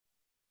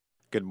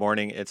Good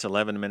morning. It's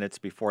 11 minutes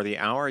before the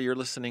hour. You're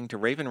listening to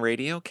Raven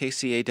Radio,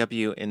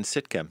 KCAW in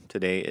Sitka.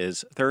 Today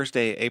is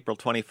Thursday, April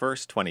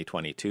 21st,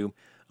 2022.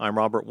 I'm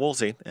Robert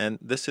Woolsey, and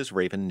this is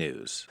Raven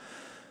News.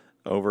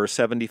 Over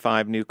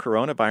 75 new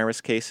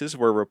coronavirus cases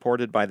were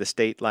reported by the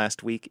state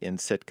last week in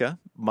Sitka.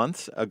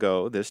 Months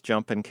ago, this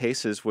jump in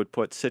cases would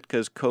put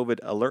Sitka's COVID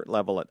alert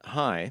level at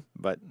high,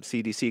 but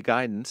CDC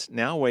guidance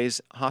now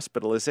weighs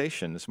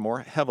hospitalizations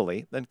more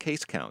heavily than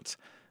case counts.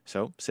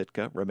 So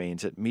Sitka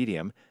remains at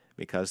medium,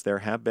 because there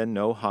have been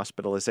no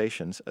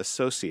hospitalizations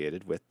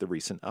associated with the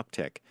recent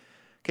uptick.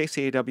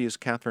 KCAW's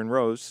Catherine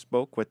Rose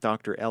spoke with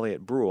Dr.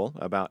 Elliot Bruhl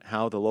about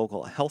how the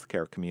local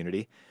healthcare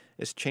community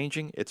is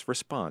changing its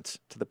response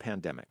to the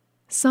pandemic.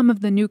 Some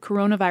of the new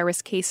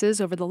coronavirus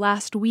cases over the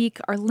last week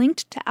are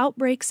linked to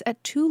outbreaks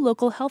at two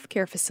local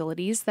healthcare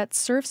facilities that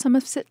serve some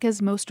of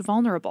Sitka's most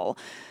vulnerable,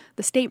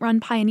 the state-run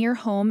Pioneer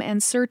Home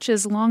and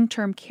Search's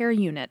long-term care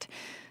unit.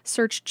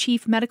 Search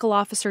Chief Medical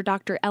Officer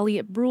Dr.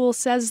 Elliot Bruhl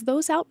says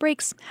those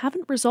outbreaks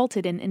haven't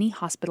resulted in any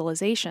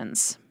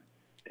hospitalizations.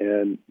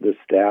 And the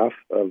staff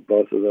of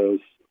both of those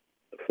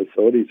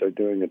facilities are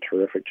doing a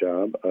terrific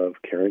job of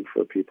caring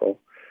for people.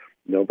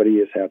 Nobody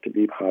has had to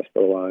be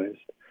hospitalized.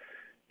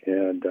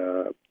 And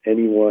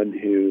anyone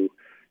who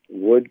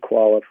would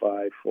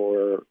qualify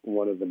for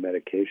one of the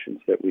medications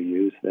that we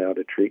use now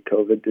to treat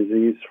COVID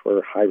disease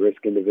for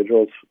high-risk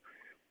individuals,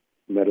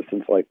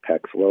 medicines like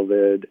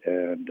Paxlovid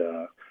and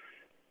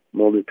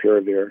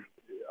Molnupiravir,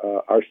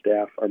 our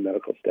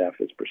medical staff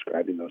is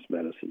prescribing those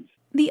medicines.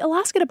 The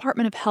Alaska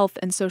Department of Health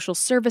and Social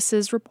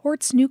Services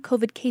reports new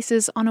COVID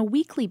cases on a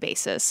weekly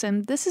basis,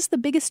 and this is the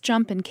biggest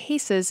jump in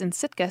cases in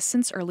Sitka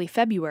since early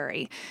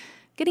February.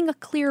 Getting a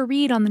clear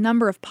read on the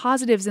number of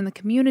positives in the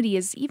community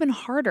is even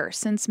harder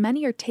since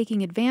many are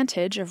taking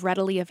advantage of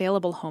readily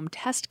available home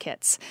test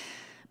kits.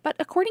 But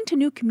according to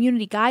new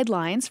community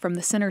guidelines from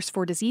the Centers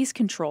for Disease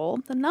Control,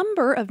 the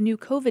number of new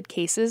COVID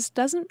cases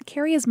doesn't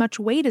carry as much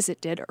weight as it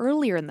did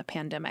earlier in the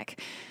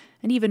pandemic.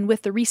 And even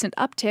with the recent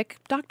uptick,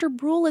 Dr.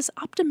 Bruhl is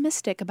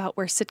optimistic about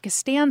where Sitka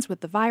stands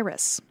with the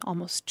virus,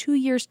 almost 2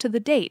 years to the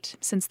date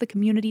since the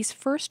community's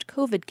first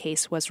COVID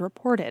case was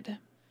reported.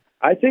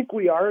 I think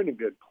we are in a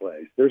good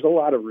place. There's a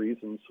lot of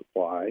reasons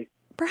why.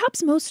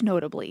 Perhaps most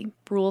notably,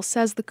 Bruhl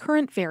says the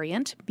current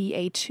variant,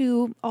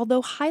 BA2,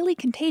 although highly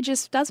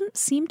contagious, doesn't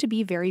seem to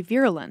be very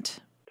virulent.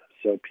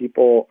 So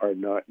people are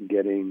not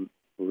getting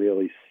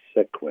really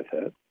sick with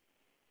it.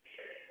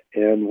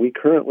 And we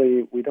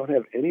don't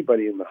have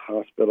anybody in the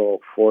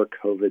hospital for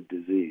COVID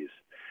disease.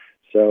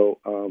 So,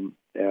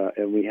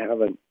 and we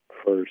haven't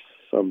for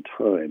some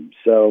time.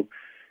 So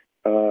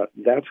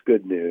that's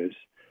good news.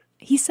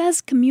 He says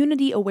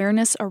community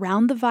awareness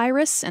around the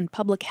virus and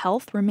public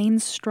health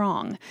remains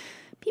strong.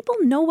 People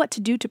know what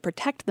to do to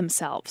protect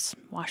themselves,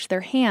 wash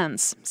their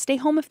hands, stay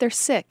home if they're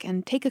sick,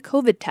 and take a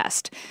COVID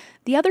test.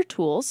 The other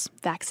tools,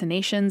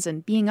 vaccinations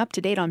and being up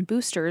to date on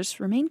boosters,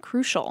 remain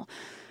crucial.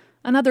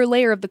 Another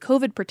layer of the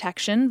COVID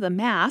protection, the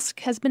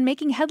mask, has been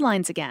making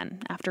headlines again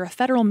after a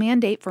federal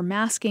mandate for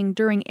masking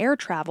during air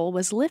travel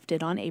was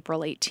lifted on April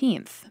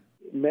 18th.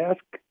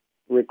 Mask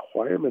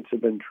requirements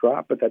have been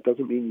dropped, but that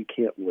doesn't mean you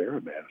can't wear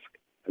a mask.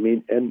 I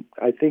mean, and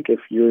I think if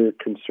you're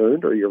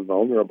concerned or you're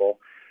vulnerable,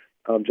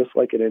 just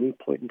like at any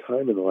point in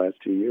time in the last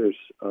 2 years,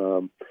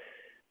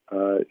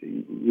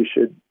 you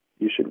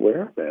should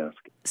wear a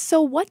mask.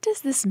 So what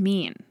does this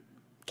mean?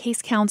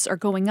 Case counts are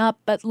going up,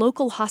 but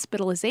local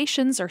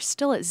hospitalizations are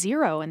still at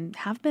zero and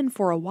have been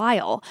for a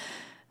while.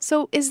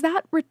 So is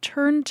that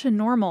return to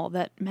normal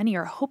that many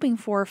are hoping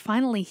for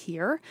finally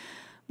here?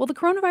 Will the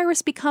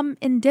coronavirus become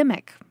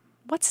endemic?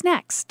 What's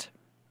next?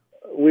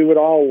 We would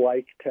all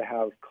like to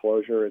have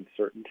closure and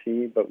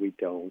certainty, but we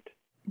don't.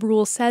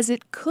 Bruhl says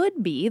it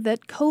could be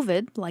that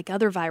COVID, like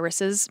other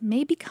viruses,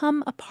 may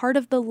become a part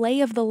of the lay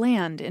of the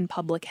land in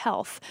public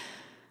health.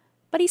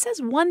 But he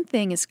says one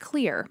thing is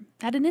clear.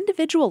 At an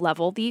individual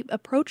level, the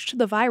approach to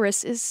the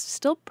virus is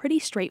still pretty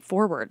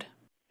straightforward.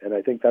 And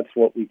I think that's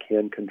what we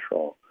can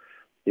control.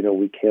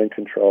 We can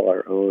control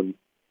our own,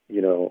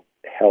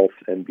 health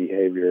and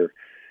behavior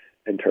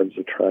in terms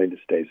of trying to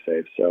stay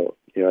safe. So,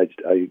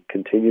 I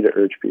continue to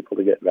urge people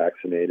to get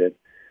vaccinated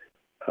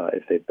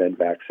if they've been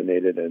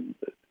vaccinated and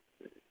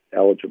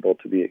eligible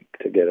to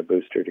get a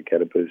booster, to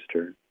get a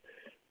booster,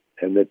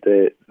 and that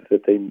they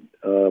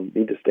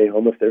need to stay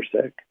home if they're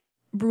sick.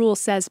 Bruhl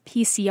says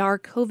PCR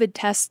COVID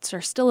tests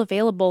are still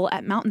available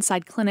at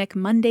Mountainside Clinic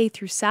Monday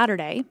through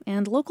Saturday,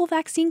 and local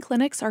vaccine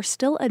clinics are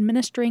still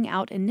administering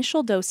out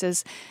initial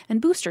doses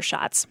and booster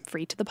shots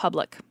free to the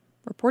public.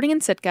 Reporting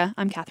in Sitka,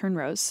 I'm Catherine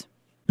Rose.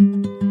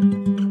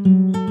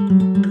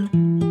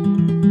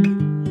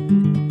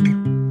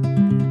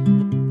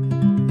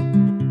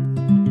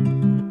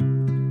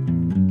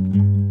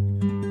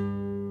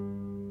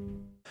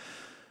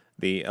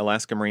 The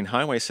Alaska Marine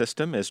Highway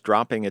System is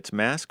dropping its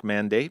mask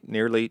mandate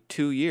nearly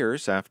 2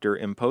 years after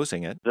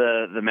imposing it.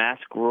 The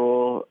mask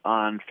rule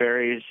on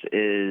ferries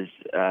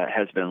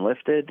has been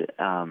lifted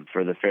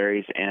for the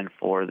ferries and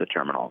for the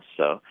terminals,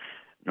 so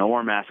no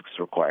more masks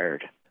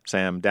required.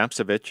 Sam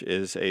Dapcevich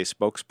is a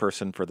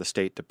spokesperson for the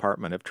State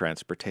Department of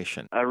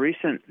Transportation. A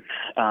recent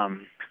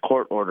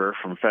court order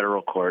from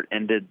federal court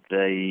ended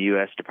the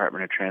U.S.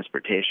 Department of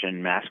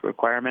Transportation mask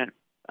requirement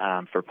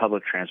for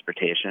public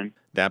transportation.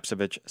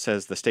 Dapcevich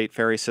says the state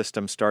ferry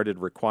system started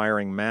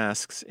requiring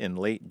masks in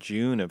late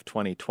June of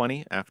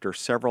 2020 after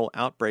several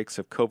outbreaks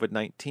of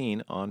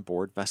COVID-19 on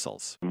board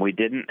vessels. We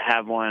didn't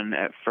have one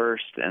at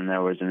first, and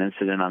there was an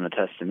incident on the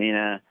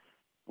Tustumena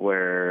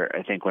where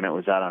I think when it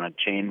was out on a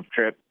chain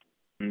trip,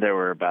 there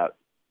were about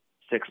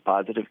 6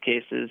 positive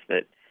cases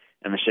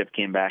and the ship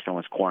came back and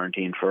was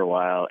quarantined for a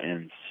while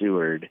in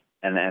Seward.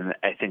 And then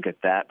I think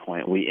at that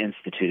point we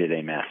instituted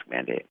a mask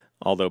mandate.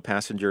 Although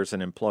passengers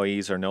and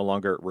employees are no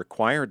longer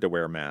required to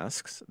wear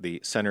masks,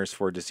 the Centers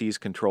for Disease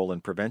Control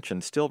and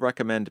Prevention still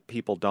recommend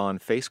people don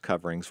face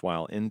coverings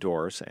while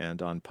indoors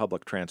and on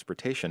public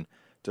transportation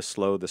to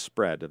slow the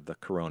spread of the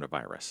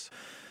coronavirus.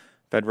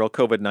 Federal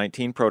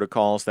COVID-19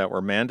 protocols that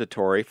were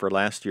mandatory for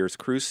last year's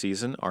cruise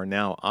season are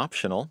now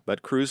optional,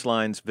 but cruise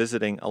lines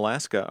visiting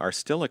Alaska are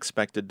still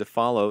expected to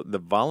follow the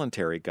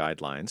voluntary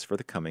guidelines for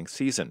the coming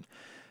season.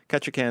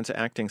 Ketchikan's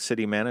acting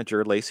city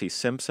manager, Lacey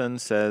Simpson,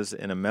 says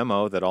in a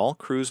memo that all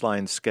cruise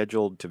lines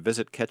scheduled to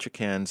visit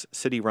Ketchikan's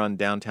city-run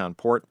downtown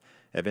port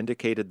have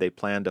indicated they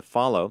plan to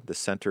follow the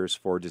Centers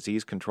for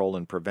Disease Control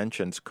and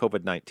Prevention's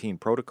COVID-19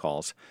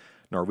 protocols.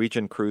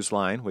 Norwegian Cruise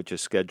Line, which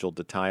is scheduled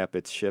to tie up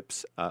its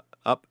ships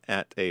up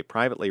at a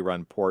privately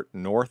run port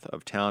north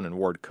of town in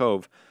Ward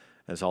Cove,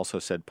 has also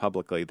said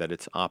publicly that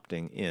it's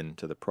opting in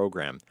to the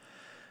program.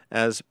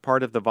 As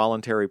part of the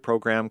voluntary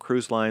program,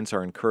 cruise lines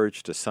are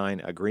encouraged to sign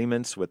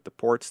agreements with the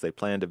ports they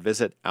plan to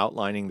visit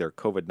outlining their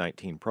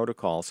COVID-19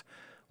 protocols.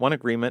 One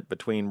agreement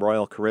between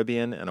Royal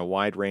Caribbean and a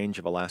wide range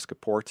of Alaska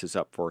ports is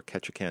up for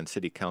Ketchikan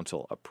City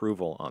Council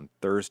approval on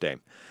Thursday.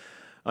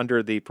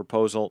 Under the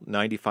proposal,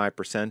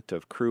 95%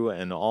 of crew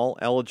and all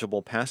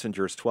eligible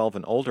passengers 12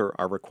 and older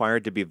are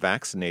required to be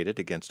vaccinated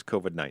against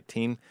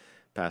COVID-19.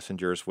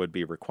 Passengers would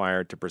be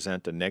required to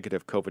present a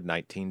negative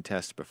COVID-19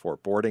 test before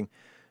boarding.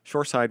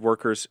 Shoreside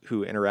workers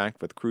who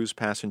interact with cruise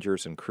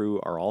passengers and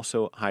crew are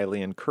also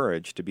highly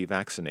encouraged to be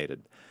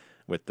vaccinated.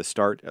 With the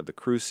start of the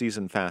cruise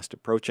season fast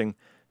approaching,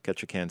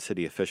 Ketchikan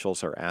city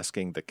officials are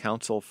asking the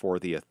council for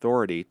the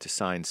authority to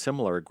sign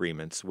similar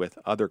agreements with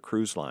other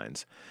cruise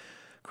lines.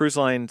 Cruise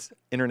Lines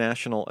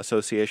International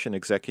Association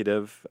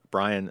executive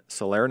Brian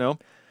Salerno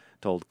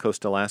told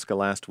Coast Alaska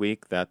last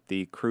week that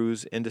the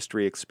cruise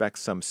industry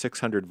expects some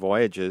 600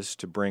 voyages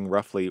to bring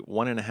roughly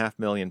 1.5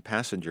 million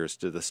passengers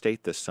to the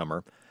state this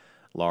summer.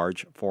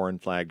 Large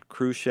foreign-flagged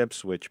cruise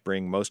ships, which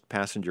bring most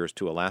passengers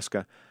to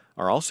Alaska,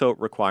 are also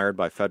required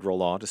by federal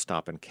law to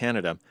stop in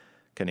Canada.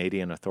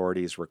 Canadian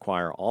authorities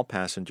require all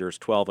passengers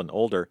 12 and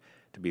older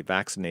to be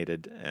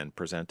vaccinated and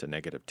present a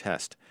negative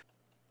test.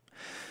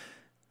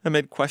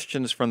 Amid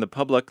questions from the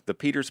public, the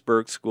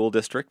Petersburg School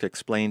District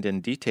explained in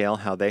detail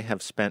how they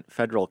have spent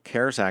federal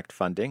CARES Act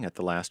funding at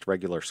the last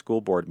regular school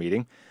board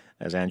meeting.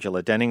 As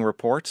Angela Denning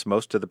reports,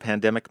 most of the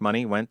pandemic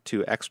money went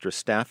to extra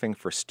staffing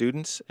for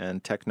students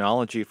and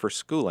technology for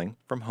schooling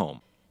from home.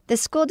 The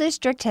school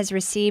district has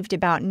received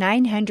about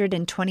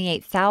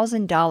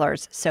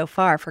 $928,000 so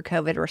far for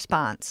COVID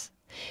response.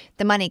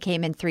 The money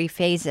came in 3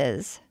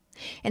 phases.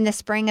 In the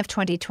spring of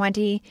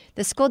 2020,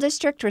 the school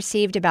district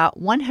received about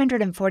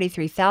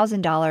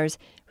 $143,000,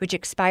 which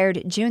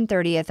expired June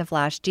 30th of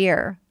last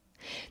year.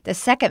 The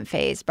second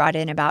phase brought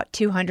in about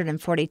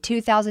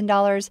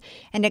 $242,000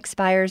 and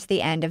expires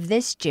the end of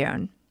this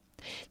June.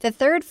 The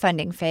third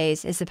funding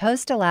phase is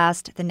supposed to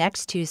last the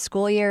next 2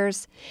 school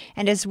years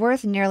and is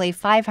worth nearly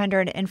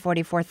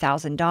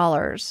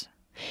 $544,000.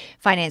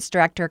 Finance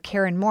Director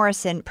Karen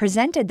Morrison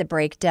presented the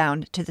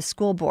breakdown to the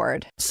school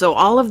board. So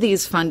all of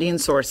these funding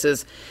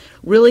sources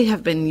really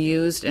have been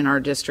used in our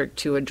district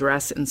to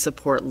address and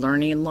support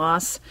learning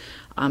loss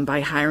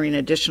by hiring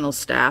additional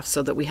staff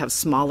so that we have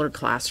smaller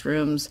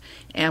classrooms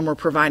and we're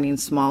providing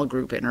small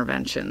group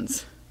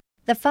interventions.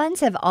 The funds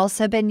have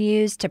also been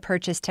used to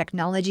purchase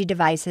technology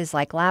devices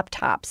like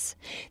laptops.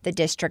 The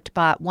district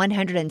bought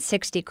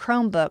 160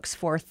 Chromebooks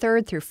for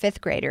 3rd through 5th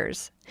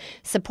graders.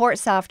 Support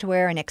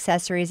software and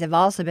accessories have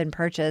also been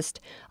purchased,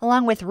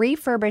 along with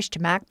refurbished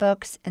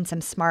MacBooks and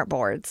some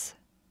smartboards.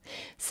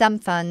 Some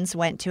funds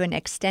went to an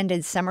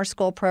extended summer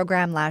school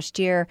program last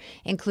year,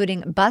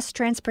 including bus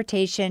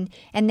transportation,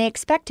 and they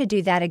expect to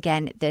do that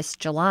again this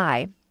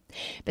July.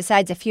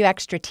 Besides a few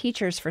extra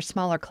teachers for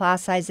smaller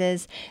class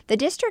sizes, the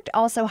district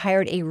also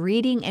hired a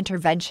reading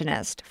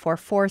interventionist for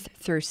 4th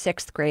through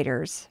 6th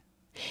graders.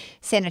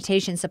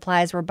 Sanitation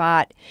supplies were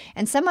bought,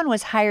 and someone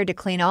was hired to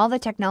clean all the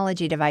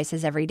technology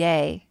devices every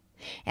day.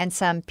 And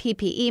some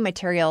PPE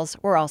materials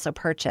were also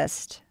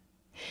purchased.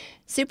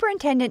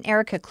 Superintendent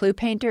Erica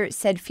Klupainter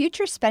said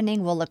future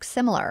spending will look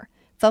similar,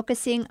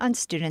 focusing on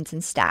students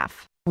and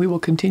staff. We will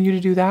continue to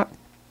do that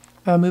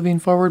moving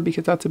forward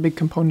because that's a big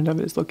component of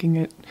it, is looking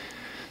at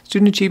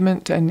student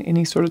achievement and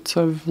any sorts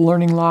of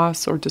learning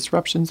loss or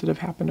disruptions that have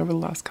happened over the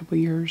last couple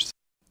of years.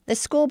 The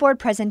school board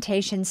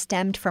presentation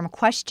stemmed from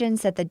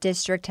questions that the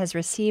district has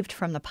received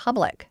from the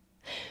public.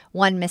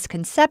 One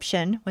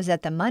misconception was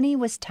that the money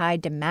was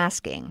tied to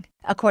masking,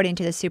 according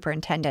to the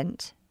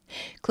superintendent.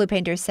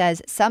 Klupainter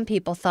says some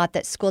people thought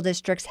that school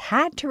districts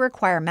had to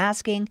require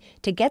masking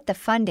to get the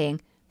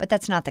funding, but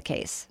that's not the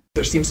case.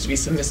 There seems to be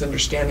some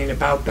misunderstanding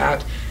about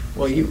that.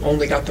 Well, you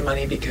only got the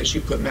money because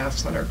you put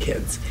masks on our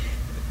kids.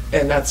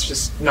 And that's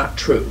just not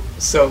true.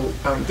 So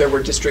there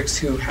were districts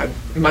who had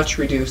much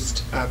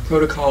reduced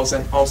protocols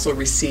and also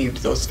received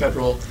those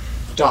federal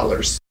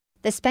dollars.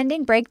 The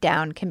spending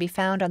breakdown can be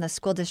found on the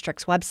school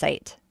district's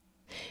website.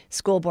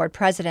 School board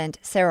president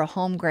Sarah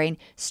Holmgren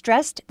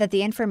stressed that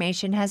the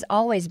information has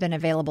always been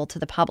available to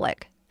the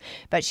public,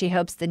 but she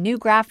hopes the new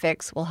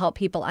graphics will help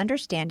people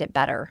understand it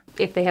better.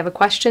 If they have a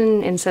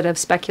question, instead of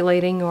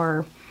speculating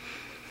or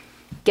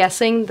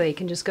guessing, they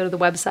can just go to the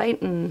website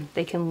and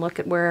they can look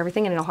at where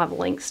everything, and it'll have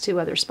links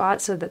to other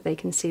spots so that they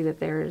can see that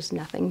there's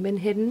nothing been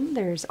hidden.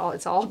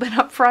 It's all been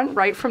up front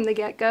right from the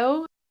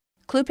get-go.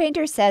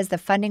 Klupainter says the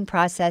funding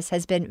process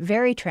has been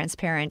very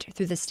transparent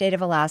through the state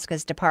of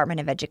Alaska's Department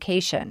of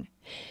Education.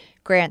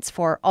 Grants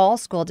for all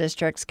school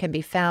districts can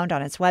be found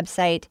on its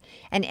website,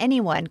 and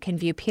anyone can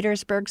view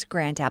Petersburg's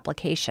grant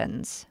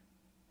applications.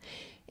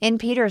 In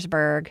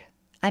Petersburg,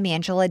 I'm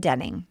Angela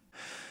Denning.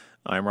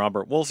 I'm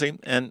Robert Woolsey,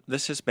 and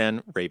this has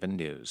been Raven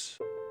News.